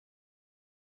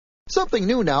Something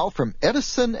new now from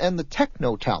Edison and the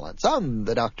Techno Talents on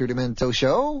the Dr. Demento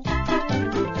Show.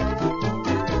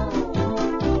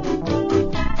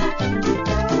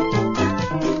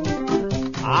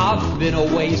 I've been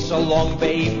away so long,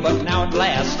 babe, but now at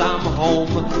last I'm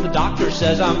home. The doctor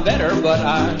says I'm better, but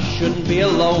I shouldn't be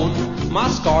alone. My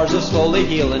scars are slowly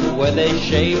healing where they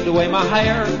shaved away my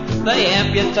hair. They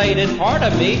amputated part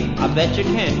of me, I bet you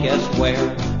can't guess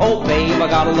where. Oh, babe, I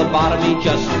got a lobotomy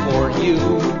just for you.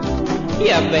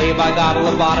 Yeah, babe, I got a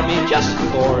lobotomy just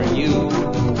for you.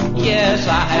 Yes,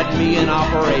 I had me an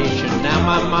operation, now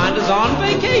my mind is on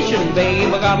vacation.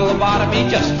 Babe, I got a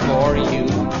lobotomy just for you.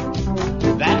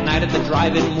 That night at the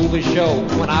drive-in movie show,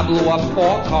 when I blew up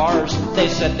 4 cars, they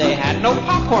said they had no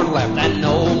popcorn left and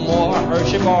no more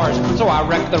Hershey bars. So I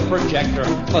wrecked the projector,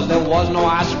 cause there was no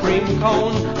ice cream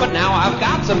cone. But now I've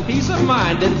got some peace of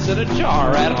mind, it's in a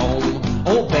jar at home.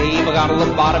 Oh, babe, I got a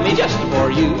lobotomy just for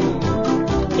you.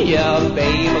 Yeah,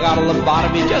 babe, I got a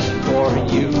lobotomy just for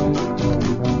you.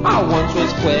 I once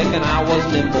was quick and I was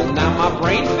nimble, now my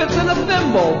brain fits in a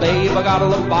thimble. Babe, I got a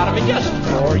lobotomy just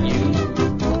for you.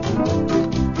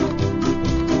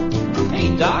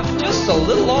 Hey, Doc, just a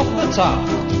little off the top.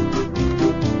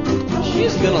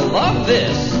 She's gonna love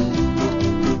this.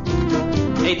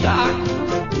 Hey, Doc,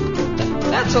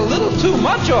 that's a little too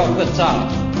much off the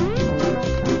top.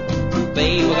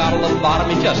 Babe, I got a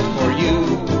lobotomy just for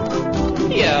you.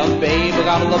 Yeah, babe, I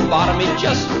got a lobotomy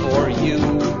just for you.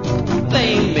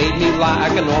 They made me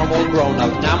like a normal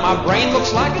grown-up. Now my brain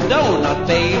looks like a donut.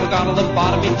 Babe, I got a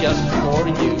lobotomy just for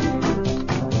you.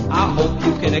 I hope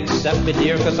you can accept me,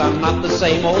 dear, cause I'm not the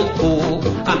same old fool.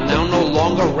 I'm now no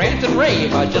longer rant and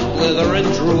rave, I just blither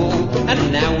and drool.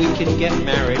 And now we can get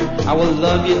married, I will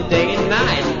love you day and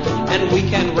night. And we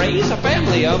can raise a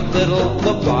family of little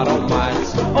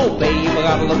lobotomites. Oh, babe, I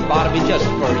got a lobotomy just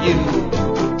for you.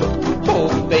 Oh,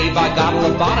 babe, I got a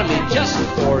lobotomy just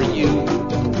for you.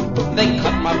 They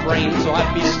cut my brain so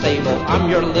I'd be stable. I'm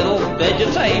your little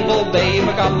vegetable. Babe,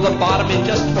 I got a lobotomy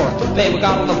just for. Babe, I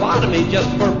got a lobotomy just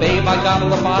for. Babe, I got a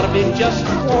lobotomy just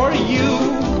for you.